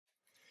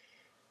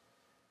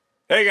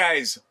Hey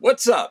guys,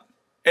 what's up?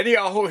 Eddie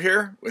Aho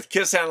here with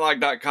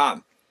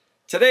KissAnalog.com.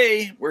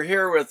 Today we're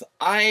here with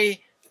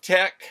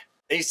ITECH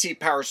AC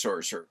power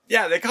source.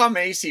 Yeah, they call them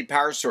AC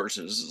power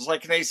sources. It's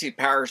like an AC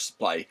power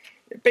supply.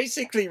 It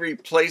basically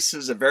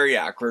replaces a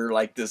variac,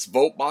 like this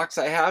volt box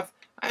I have.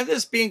 I have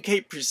this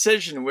B&K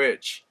Precision,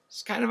 which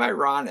is kind of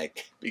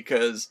ironic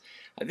because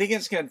I think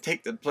it's going to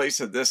take the place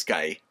of this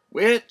guy,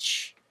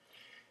 which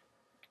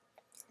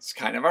it's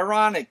kind of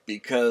ironic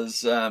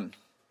because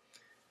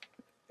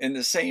in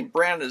the same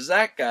brand as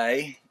that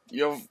guy,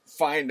 you'll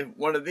find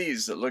one of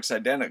these that looks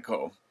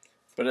identical,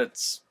 but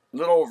it's a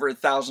little over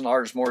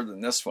 $1,000 more than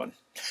this one.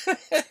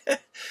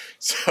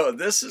 So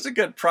this is a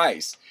good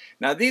price.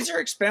 Now these are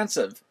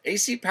expensive.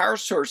 AC power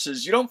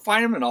sources, you don't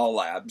find them in all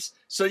labs.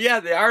 So yeah,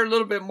 they are a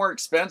little bit more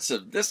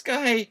expensive. This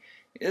guy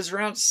is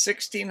around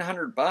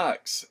 1,600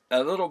 bucks.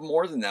 A little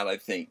more than that, I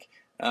think.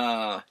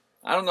 I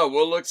don't know.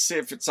 We'll look to see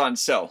if it's on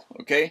sale.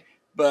 Okay,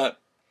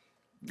 but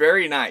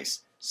very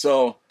nice.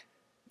 So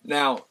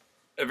now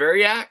a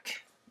variac,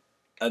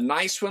 a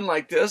nice one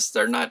like this,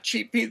 they're not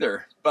cheap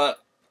either,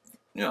 but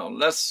you know,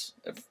 less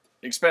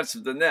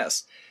expensive than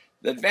this.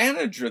 The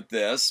advantage with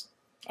this,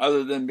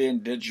 other than being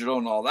digital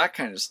and all that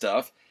kind of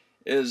stuff,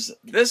 is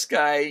this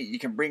guy, you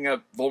can bring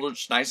up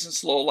voltage nice and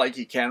slow like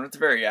you can with the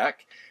variac,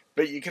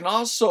 but you can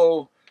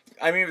also,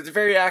 I mean, with the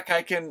variac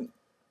I can,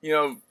 you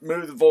know,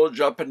 move the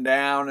voltage up and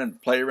down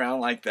and play around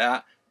like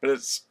that, but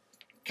it's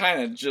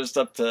kind of just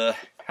up to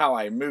how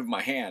I move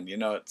my hand. You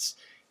know,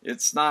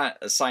 it's not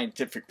a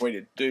scientific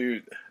way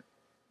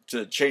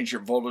to change your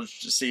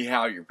voltage to see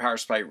how your power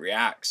supply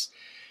reacts.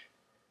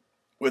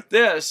 With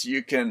this,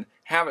 you can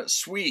have it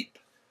sweep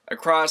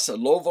across a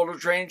low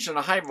voltage range and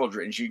a high voltage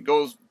range. You can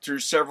go through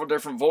several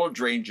different voltage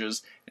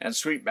ranges and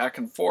sweep back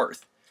and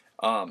forth.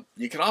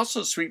 You can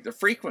also sweep the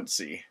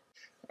frequency.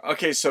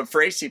 Okay, so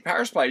for AC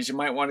power supplies, you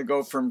might want to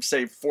go from,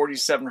 say,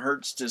 47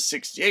 hertz to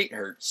 68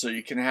 hertz, so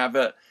you can have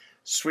it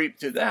sweep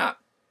through that.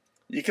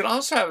 You can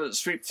also have it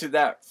sweep through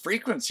that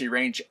frequency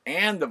range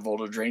and the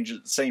voltage range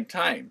at the same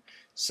time.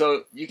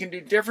 So you can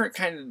do different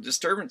kinds of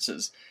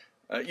disturbances.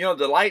 You know,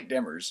 the light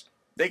dimmers,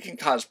 they can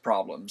cause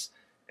problems.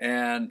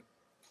 And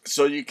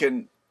so you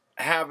can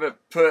have it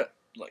put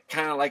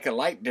kind of like a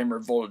light dimmer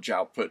voltage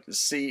output to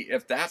see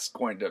if that's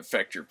going to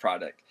affect your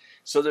product.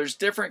 So there's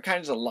different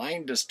kinds of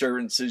line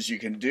disturbances you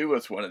can do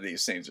with one of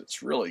these things.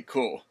 It's really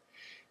cool.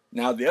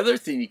 Now the other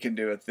thing you can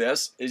do with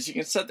this is you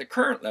can set the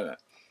current limit.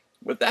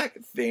 With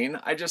that thing,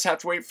 I just have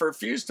to wait for a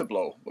fuse to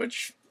blow,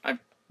 which I've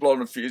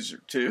blown a fuse or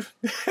two.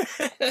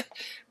 But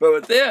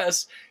with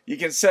this, you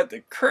can set the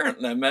current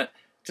limit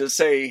to,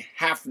 say,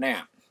 half an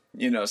amp,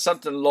 you know,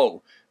 something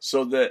low,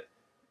 so that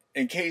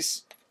in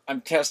case I'm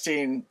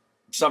testing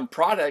some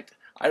product,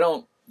 I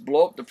don't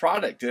blow up the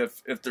product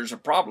if there's a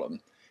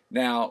problem.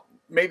 Now,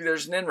 maybe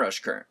there's an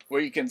inrush current.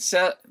 Well, you can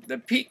set the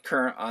peak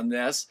current on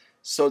this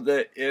so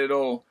that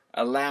it'll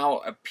allow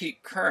a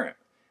peak current.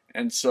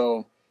 And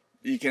so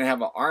you can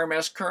have an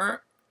RMS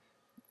current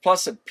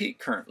plus a peak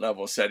current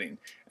level setting.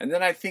 And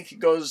then I think it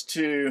goes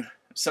to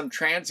some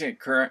transient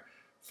current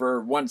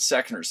for 1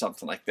 second or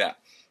something like that.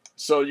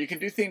 So you can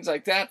do things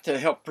like that to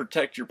help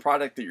protect your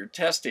product that you're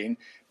testing,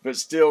 but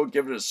still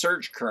give it a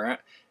surge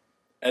current,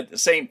 at the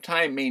same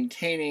time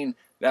maintaining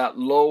that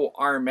low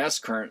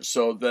RMS current,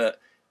 so that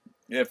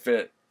if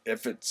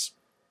it's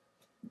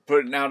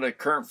putting out a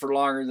current for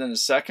longer than a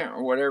second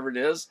or whatever it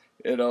is,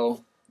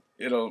 it'll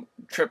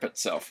trip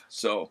itself.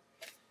 So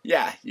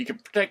yeah, you can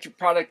protect your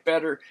product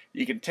better,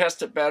 you can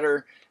test it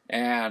better,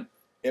 and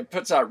it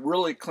puts out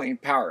really clean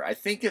power. I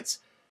think it's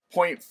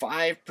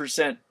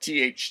 0.5%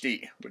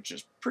 THD, which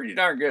is pretty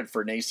darn good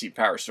for an AC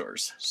power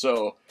source.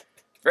 So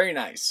very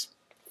nice.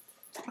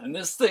 And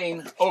this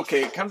thing,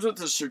 okay, it comes with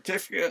a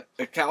certificate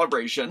of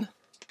calibration.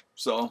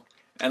 So,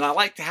 and I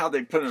like how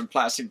they put it in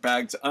plastic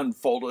bags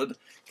unfolded,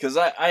 because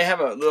I have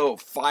a little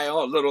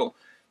file, a little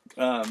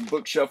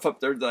bookshelf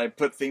up there that I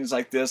put things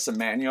like this and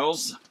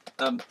manuals.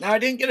 Now I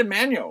didn't get a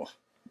manual,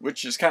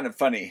 which is kind of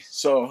funny.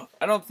 So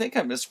I don't think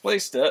I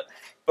misplaced it,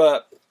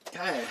 but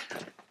I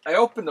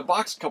opened the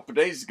box a couple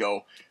days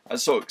ago. I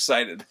was so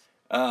excited.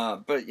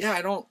 But yeah,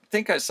 I don't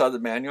think I saw the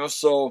manual.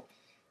 So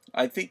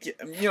I think,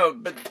 you know,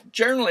 but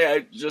generally I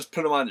just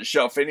put them on the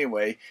shelf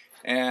anyway,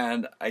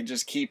 and I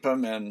just keep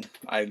them and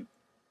I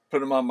put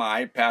them on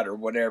my iPad or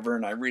whatever,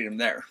 and I read them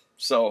there.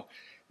 So,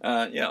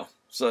 you know,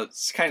 so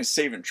it's kind of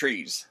saving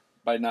trees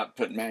by not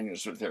putting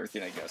manuals with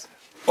everything, I guess.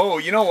 Oh,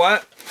 you know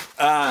what?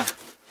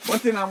 One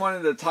thing I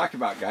wanted to talk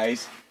about,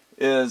 guys,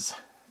 is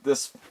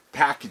this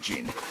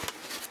packaging.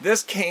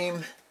 This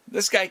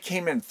guy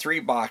came in 3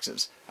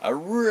 boxes. A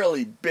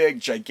really big,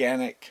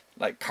 gigantic,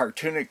 like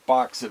cartoonic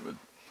box that was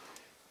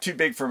too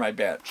big for my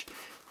bench.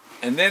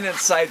 And then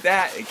inside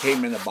that, it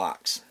came in a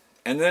box.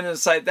 And then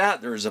inside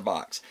that, there was a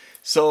box.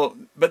 So,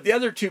 but the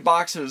other 2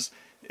 boxes,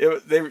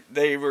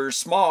 they were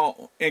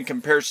small in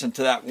comparison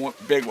to that one,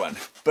 big one.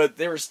 But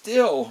they were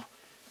still,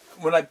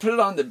 when I put it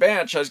on the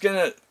bench, I was going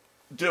to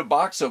do a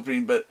box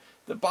opening, but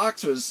the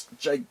box was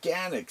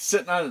gigantic.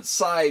 Sitting on its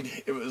side,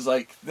 it was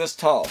like this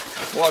tall.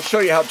 Well, I'll show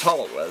you how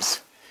tall it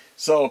was.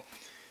 So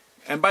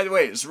And by the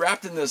way, it's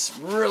wrapped in this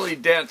really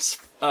dense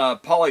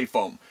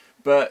polyfoam.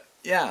 But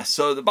yeah,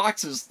 so the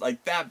box is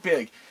like that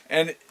big.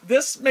 And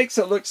this makes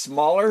it look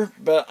smaller,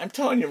 but I'm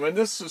telling you, when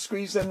this was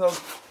squeezed in those,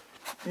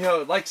 you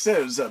know, like I said,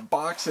 it was a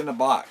box in a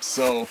box.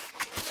 So,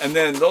 and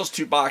then those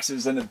two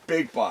boxes in a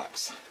big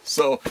box.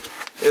 So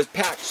it's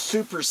packed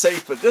super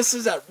safe, but this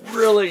is that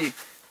really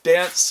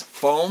dense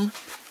foam.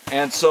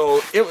 And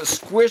so it was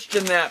squished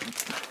in that,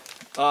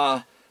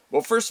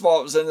 well, first of all,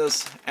 it was in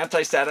this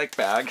anti-static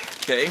bag,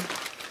 okay?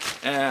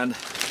 And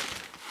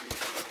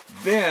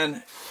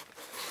then,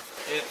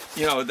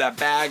 you know, that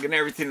bag and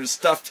everything was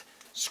stuffed,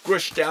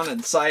 squished down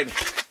inside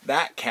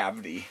that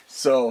cavity.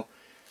 So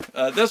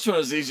this one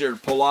was easier to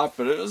pull off,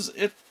 but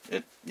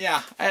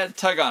yeah, I had to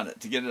tug on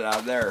it to get it out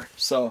of there.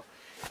 So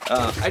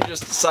I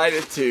just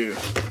decided to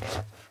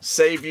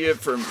save you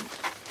from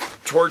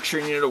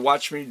torturing you to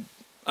watch me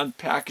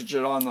unpackage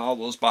it on all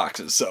those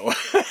boxes. So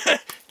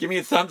give me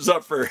a thumbs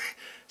up for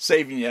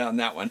saving you on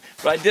that one.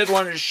 But I did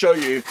want to show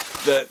you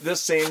that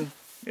this thing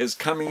is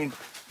coming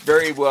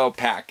very well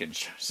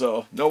packaged,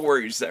 so no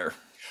worries there.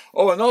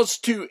 Oh, and those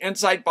two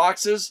inside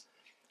boxes,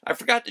 I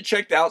forgot to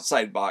check the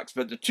outside box,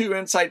 but the two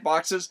inside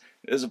boxes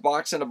is a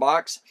box and a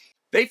box.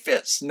 They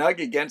fit snug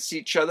against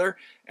each other,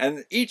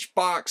 and each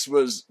box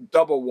was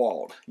double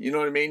walled. You know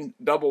what I mean?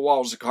 Double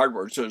walls of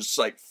cardboard. So it's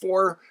like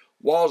 4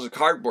 walls of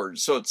cardboard.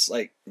 So it's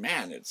like,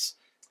 man, it's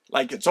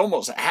like it's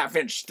almost a ½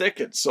 inch thick.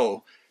 It's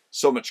so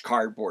much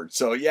cardboard.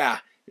 So yeah,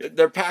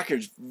 they're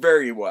packaged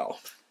very well.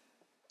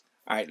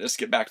 All right, let's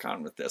get back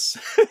on with this.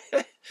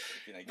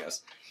 I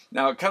guess.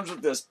 Now it comes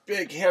with this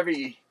big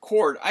heavy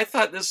cord. I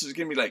thought this was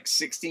gonna be like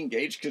 16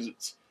 gauge because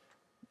it's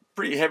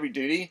pretty heavy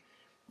duty.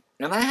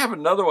 And I have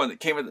another one that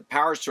came with the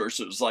power source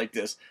that was like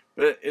this,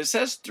 but it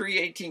says 3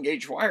 18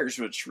 gauge wires,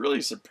 which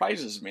really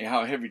surprises me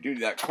how heavy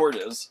duty that cord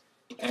is.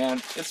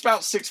 And it's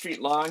about 6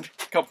 feet long,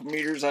 a couple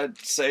meters I'd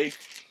say.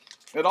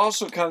 It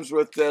also comes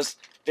with this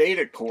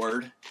data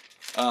cord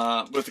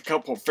with a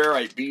couple of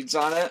ferrite beads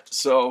on it,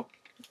 so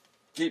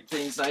keep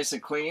things nice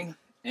and clean.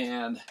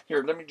 And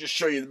here, let me just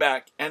show you the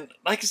back. And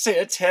like I say,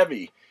 it's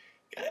heavy.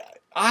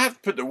 I have to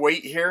put the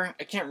weight here.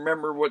 I can't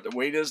remember what the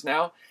weight is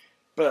now,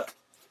 but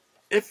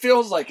it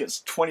feels like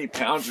it's 20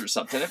 pounds or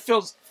something. It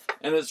feels,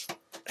 and it's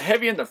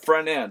heavy in the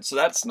front end, so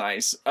that's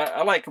nice.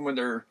 I like them when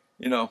they're,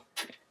 you know,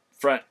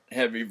 front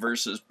heavy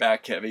versus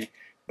back heavy.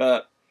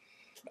 But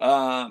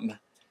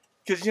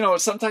because, you know,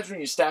 sometimes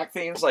when you stack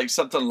things like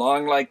something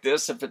long like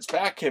this, if it's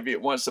back heavy,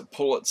 it wants to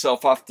pull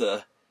itself off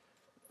the,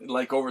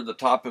 like over the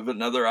top of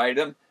another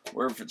item.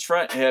 Where if it's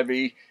front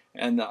heavy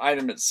and the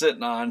item it's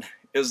sitting on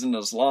isn't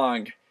as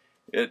long,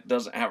 it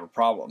doesn't have a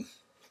problem.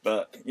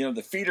 But, you know,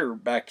 the feet are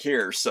back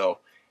here, so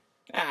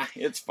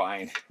it's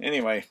fine.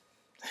 Anyway,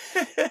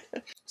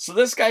 so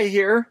this guy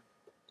here,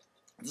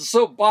 the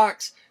soap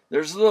box,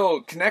 there's a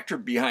little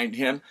connector behind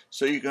him,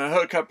 so you can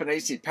hook up an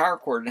AC power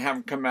cord and have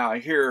him come out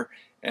here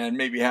and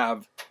maybe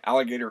have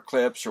alligator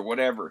clips or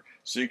whatever.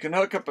 So you can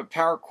hook up a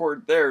power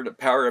cord there to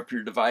power up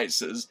your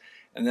devices,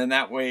 and then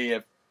that way,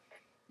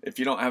 if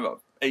you don't have a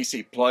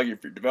AC plug,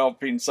 if you're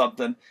developing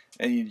something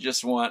and you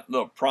just want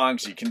little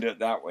prongs, you can do it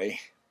that way.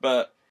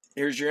 But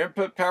here's your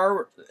input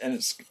power, and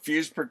it's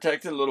fuse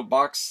protected, a little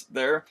box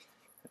there,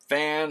 a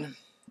fan,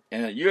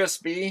 and a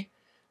USB,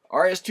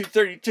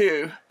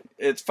 RS-232.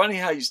 It's funny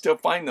how you still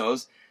find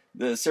those,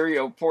 the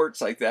serial ports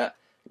like that,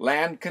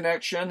 LAN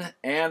connection,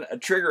 and a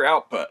trigger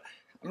output.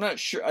 I'm not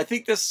sure, I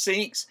think this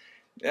syncs,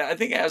 I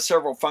think it has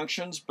several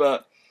functions,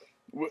 but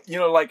you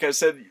know, like I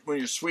said, when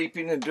you're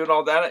sweeping and doing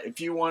all that, if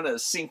you want to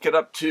sync it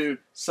up to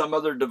some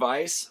other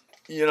device,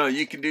 you know,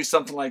 you can do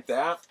something like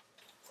that.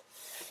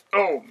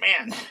 Oh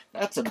man,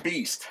 that's a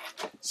beast.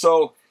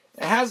 So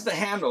it has the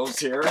handles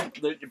here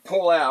that you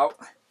pull out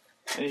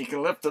and you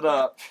can lift it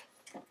up.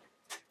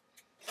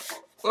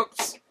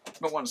 Oops,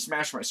 don't want to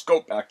smash my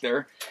scope back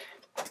there.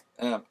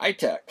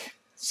 ITECH.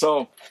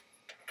 So,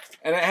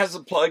 and it has a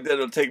plug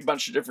that'll take a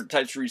bunch of different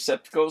types of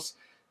receptacles.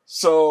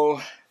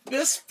 So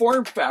this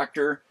form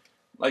factor,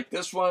 like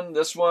this one,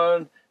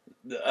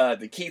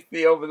 the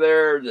Keithley over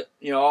there,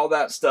 you know, all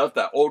that stuff,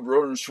 that old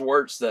Roden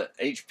Schwartz, that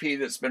HP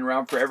that's been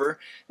around forever,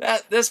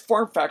 this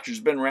form factor's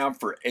been around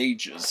for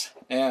ages.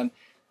 And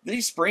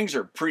these springs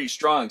are pretty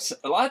strong. So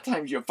a lot of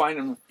times you'll find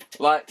them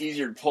a lot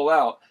easier to pull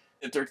out.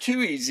 If they're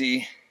too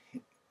easy,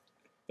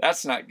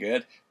 that's not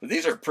good. But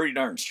these are pretty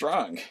darn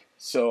strong.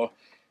 So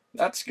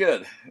that's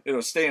good.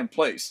 It'll stay in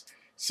place.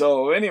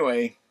 So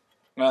anyway,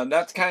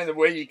 that's kind of the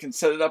way you can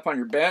set it up on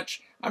your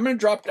bench. I'm going to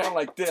drop down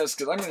like this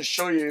because I'm going to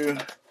show you.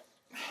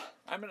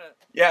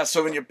 Yeah,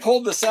 so when you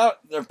pull this out,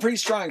 they're pretty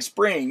strong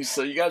springs,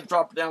 so you got to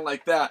drop it down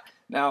like that.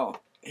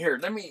 Now, here,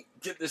 let me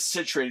get this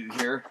situated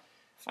here.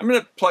 I'm going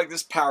to plug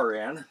this power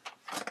in.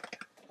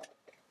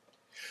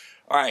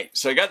 All right,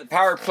 so I got the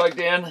power plugged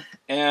in,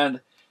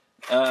 and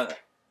let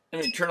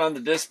me turn on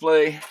the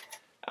display.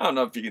 I don't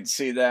know if you can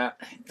see that.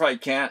 You probably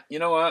can't. You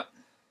know what?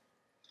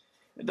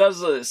 It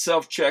does a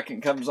self-check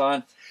and comes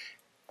on.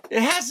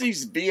 It has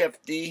these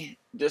VFD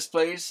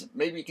displays.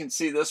 Maybe you can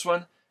see this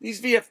one.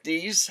 These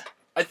VFDs,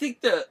 I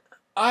think that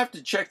I'll have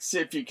to check to see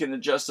if you can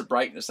adjust the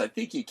brightness. I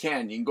think you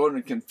can. You can go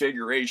into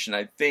configuration,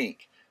 I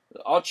think.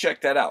 I'll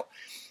check that out.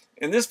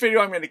 In this video,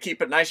 I'm going to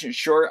keep it nice and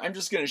short. I'm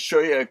just going to show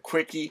you a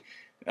quickie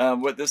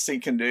what this thing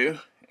can do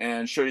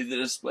and show you the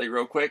display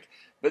real quick.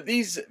 But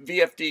these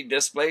VFD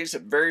displays,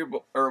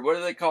 variable, or what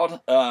are they called?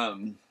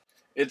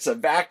 It's a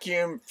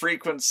vacuum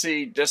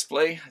frequency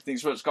display, I think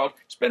is what it's called.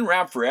 It's been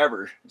around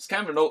forever. It's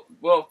kind of an old,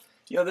 well,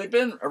 you know, they've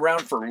been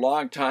around for a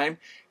long time,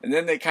 and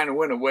then they kind of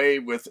went away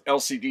with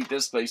LCD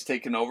displays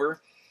taking over.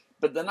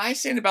 But the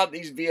nice thing about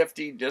these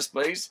VFD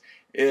displays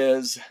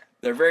is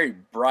they're very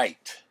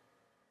bright.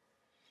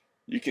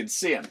 You can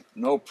see them,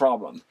 no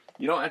problem.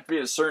 You don't have to be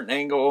at a certain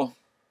angle.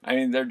 I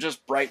mean, they're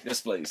just bright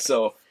displays,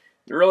 so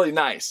they're really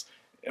nice.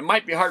 It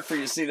might be hard for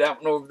you to see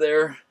that one over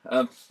there.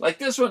 Like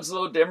this one's a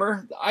little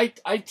dimmer. The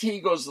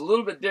IT goes a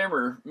little bit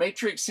dimmer.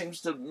 Matrix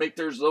seems to make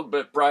theirs a little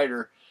bit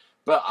brighter.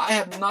 But I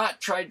have not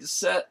tried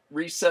to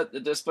reset the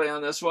display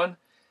on this one.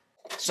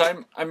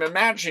 So I'm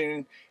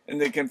imagining in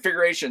the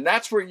configuration,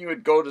 that's where you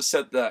would go to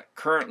set the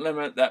current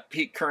limit, that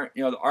peak current,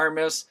 you know, the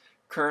RMS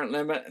current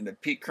limit and the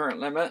peak current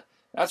limit.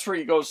 That's where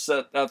you go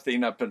set that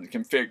thing up in the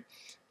config.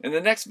 In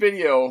the next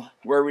video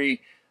where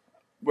we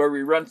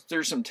run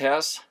through some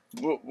tests,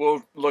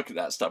 we'll look at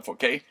that stuff,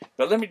 okay?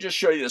 But let me just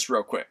show you this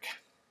real quick.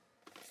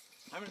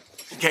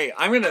 Okay,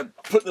 I'm going to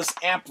put this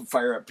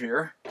amplifier up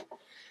here.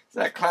 It's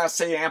that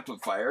Class A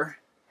amplifier.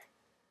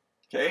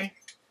 Okay?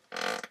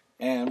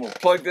 And we'll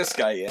plug this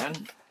guy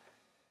in.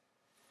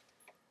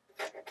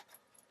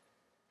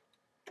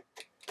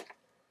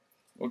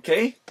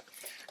 Okay?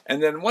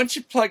 And then once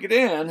you plug it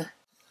in,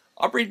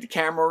 I'll bring the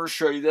camera over to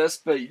show you this,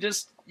 but you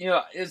just, you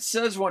know, it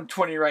says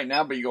 120 right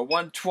now, but you go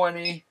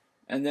 120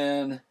 and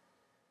then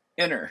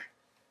enter.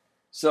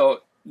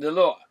 So the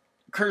little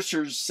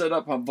cursor's set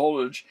up on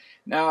voltage.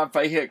 Now if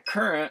I hit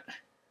current,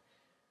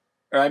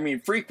 or I mean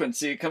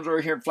frequency, it comes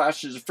over here and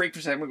flashes the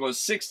frequency. I'm going to go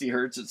 60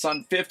 hertz. It's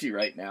on 50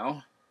 right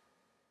now.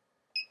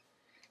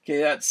 Okay,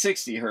 that's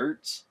 60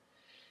 hertz.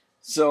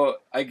 So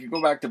I could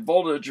go back to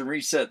voltage and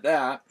reset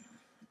that.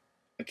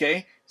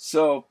 Okay,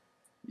 so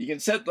you can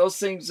set those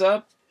things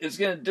up. It's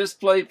going to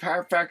display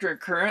power factor and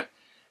current.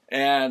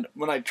 And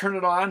when I turn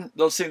it on,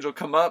 those things will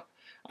come up.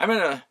 I'm going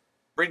to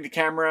bring the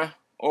camera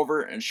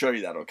over and show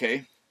you that,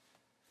 okay?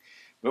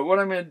 But what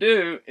I'm going to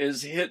do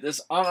is hit this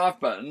on-off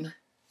button,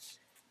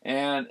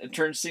 and it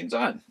turns things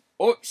on.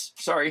 Oops,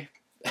 sorry.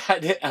 I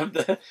didn't have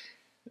the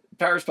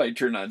power supply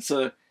turned on.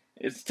 So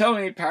it's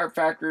telling me power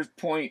factor is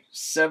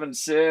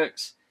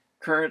 0.76,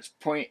 current's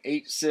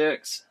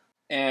 0.86,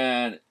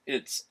 and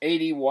it's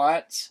 80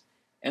 watts.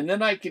 And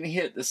then I can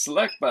hit the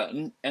select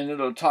button, and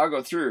it'll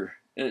toggle through.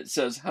 It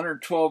says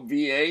 112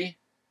 VA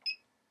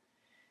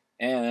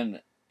and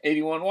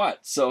 81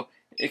 watts. So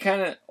it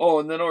kind of, oh,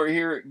 and then over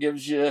here it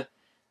gives you,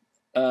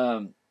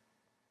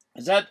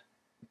 is that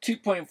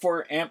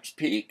 2.4 amps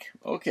peak?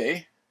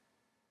 Okay.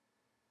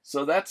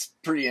 So that's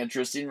pretty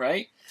interesting,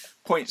 right?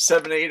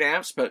 0.78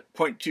 amps, but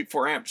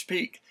 0.24 amps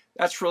peak.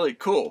 That's really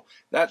cool.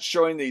 That's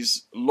showing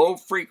these low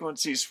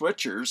frequency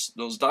switchers,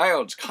 those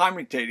diodes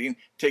commutating,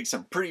 take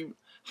some pretty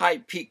high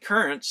peak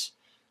currents,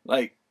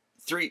 like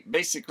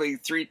basically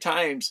three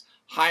times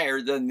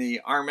higher than the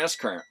RMS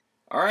current.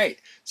 All right,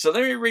 so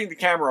let me bring the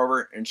camera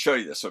over and show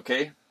you this,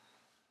 okay?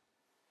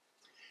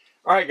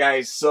 All right,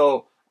 guys,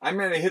 so I'm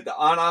going to hit the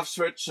on-off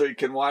switch so you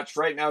can watch.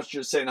 Right now it's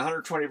just saying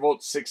 120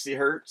 volts, 60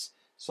 hertz.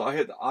 So I'll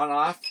hit the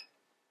on-off.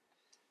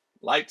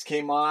 Lights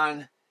came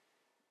on,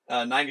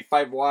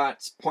 95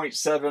 watts,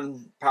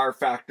 0.7 power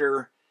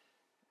factor,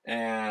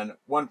 and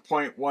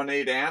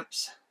 1.18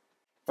 amps.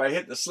 If I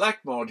hit the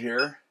select mode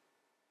here,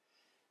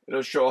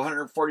 it'll show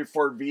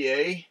 144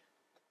 VA,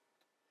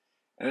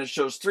 and it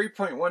shows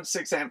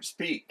 3.16 amps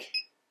peak.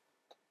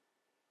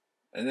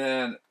 And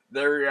then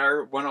there we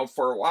are,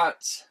 104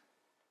 watts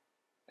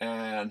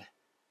and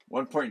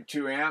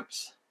 1.2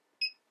 amps.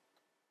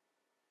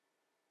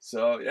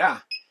 So yeah,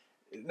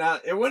 now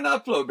it went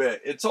up a little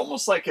bit. It's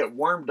almost like it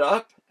warmed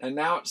up and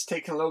now it's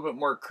taking a little bit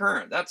more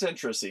current. That's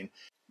interesting.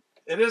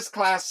 It is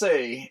Class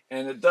A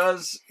and it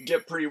does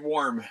get pretty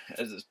warm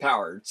as it's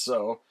powered.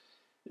 So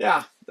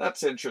yeah,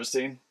 that's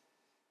interesting.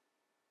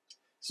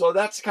 So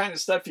that's the kind of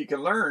stuff you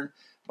can learn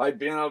by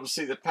being able to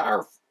see the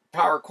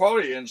power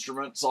quality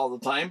instruments all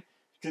the time,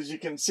 because you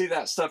can see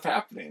that stuff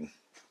happening.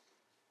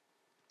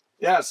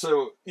 Yeah,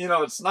 so, you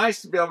know, it's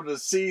nice to be able to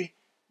see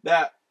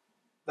that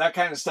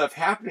kind of stuff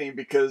happening,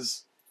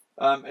 because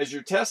as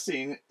you're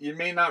testing, you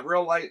may not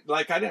realize,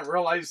 like I didn't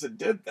realize it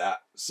did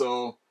that.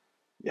 So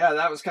yeah,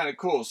 that was kind of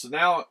cool. So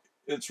now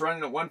it's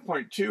running at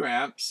 1.2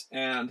 amps,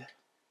 and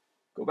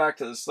go back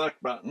to the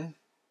select button.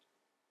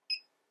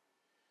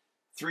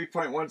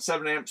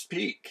 3.17 amps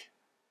peak,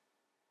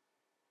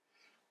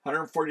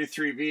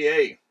 143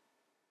 VA.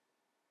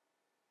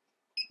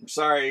 I'm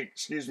sorry,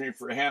 excuse me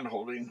for hand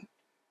holding.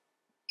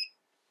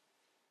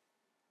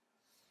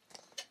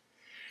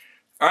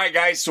 All right,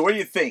 guys, so what do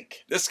you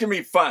think? This is going to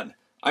be fun.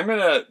 I'm going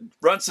to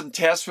run some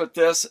tests with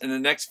this in the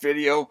next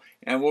video,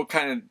 and we'll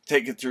kind of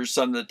take it through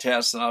some of the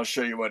tests, and I'll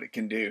show you what it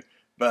can do.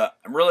 But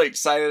I'm really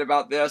excited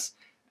about this.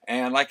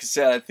 And like I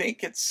said, I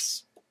think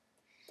it's,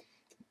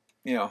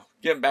 you know,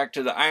 getting back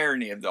to the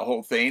irony of the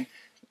whole thing,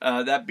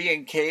 that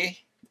B&K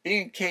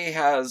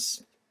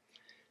has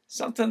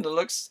something that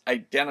looks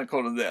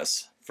identical to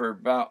this for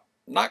about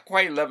not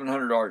quite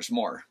 $1,100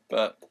 more,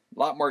 but a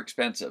lot more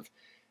expensive.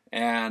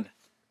 And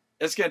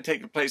it's going to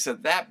take the place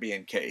of that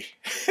B&K.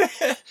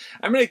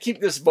 I'm going to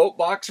keep this volt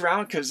box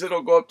around because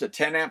it'll go up to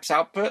 10 amps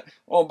output.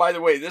 Oh, by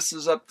the way, this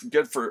is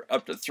good for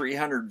up to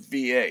 300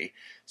 VA.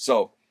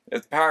 So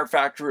if the power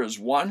factor is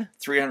 1,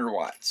 300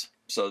 watts.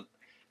 So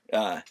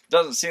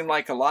doesn't seem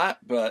like a lot,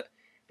 but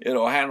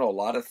it'll handle a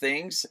lot of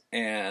things.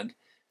 And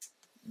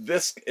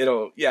this,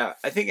 yeah,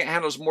 I think it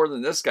handles more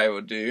than this guy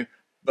would do.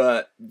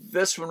 But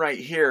this one right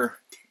here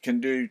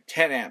can do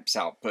 10 amps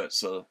output.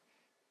 So,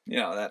 you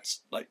know, that's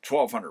like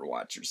 1,200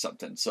 watts or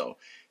something. So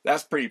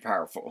that's pretty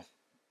powerful.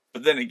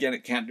 But then again,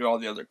 it can't do all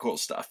the other cool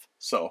stuff.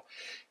 So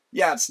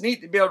yeah, it's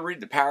neat to be able to read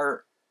the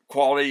power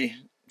quality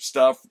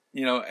stuff,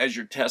 you know, as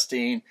you're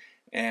testing.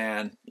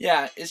 And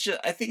yeah, it's just,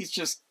 I think it's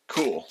just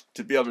cool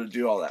to be able to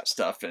do all that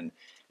stuff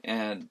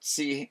and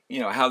see, you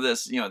know, how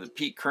this, you know, the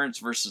peak currents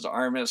versus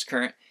RMS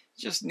current.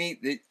 It's just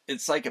neat.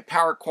 It's like a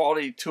power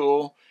quality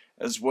tool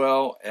as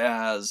well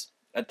as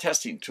a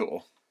testing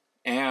tool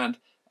and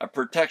a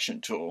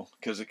protection tool,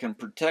 because it can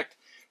protect,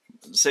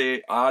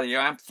 say, audio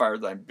amplifier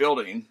that I'm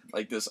building,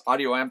 like this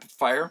audio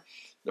amplifier.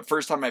 The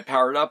first time I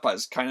powered up, I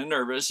was kind of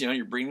nervous. You know,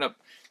 you're bringing up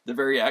the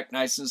variac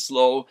nice and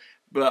slow,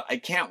 but I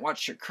can't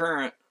watch the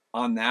current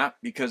on that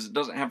because it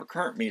doesn't have a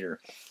current meter.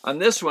 On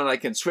this one, I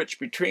can switch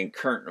between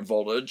current and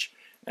voltage,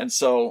 and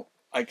so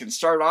I can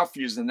start off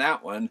using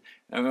that one,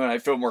 and when I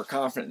feel more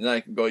confident, then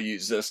I can go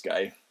use this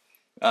guy.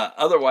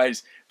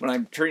 Otherwise, when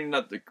I'm turning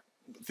up the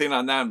thing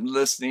on that, I'm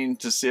listening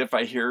to see if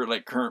I hear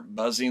like current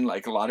buzzing,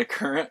 like a lot of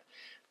current.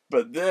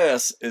 But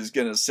this is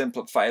going to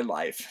simplify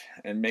life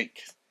and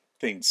make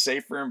things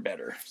safer and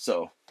better.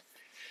 So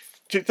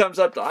 2 thumbs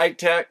up to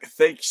ITECH.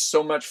 Thank you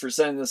so much for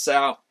sending this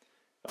out.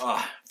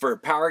 For a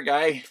power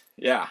guy,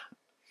 yeah,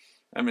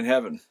 I'm in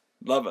heaven.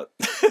 Love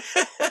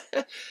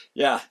it.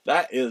 Yeah,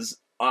 that is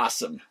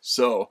awesome.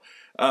 So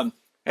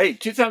hey,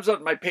 2 thumbs up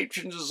to my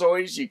patrons as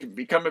always. You can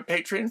become a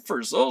patron for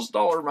as low as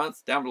 $1 a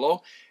month down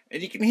below.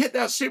 And you can hit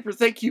that super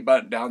thank you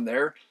button down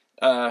there,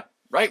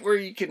 right where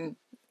you can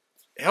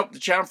help the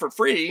channel for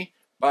free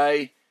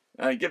by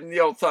giving the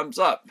old thumbs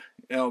up.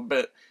 You know,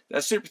 but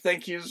that super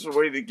thank you is a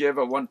way to give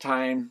a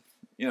one-time,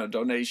 you know,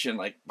 donation,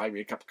 like buy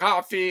me a cup of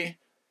coffee,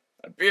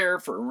 a beer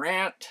for a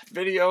rant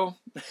video,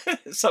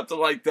 something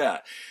like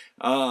that.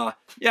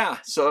 Yeah,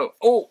 so,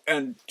 oh,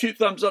 and 2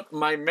 thumbs up to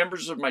my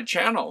members of my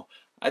channel.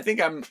 I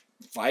think I'm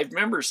 5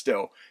 members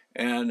still.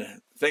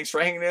 And thanks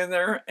for hanging in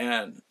there.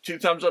 And 2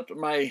 thumbs up to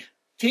my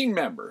team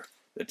member.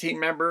 The team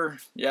member,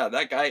 yeah,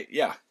 that guy,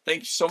 yeah, thank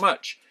you so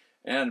much.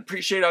 And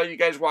appreciate all you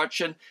guys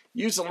watching.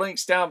 Use the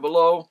links down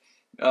below.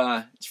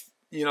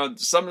 You know,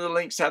 some of the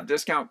links have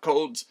discount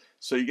codes,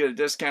 so you get a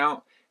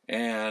discount.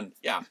 And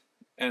yeah,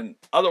 and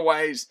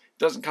otherwise, it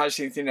doesn't cost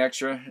you anything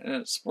extra, and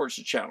it supports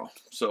the channel.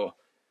 So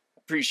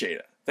appreciate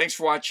it. Thanks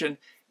for watching,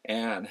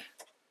 and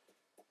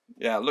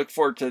yeah, look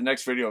forward to the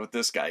next video with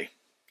this guy.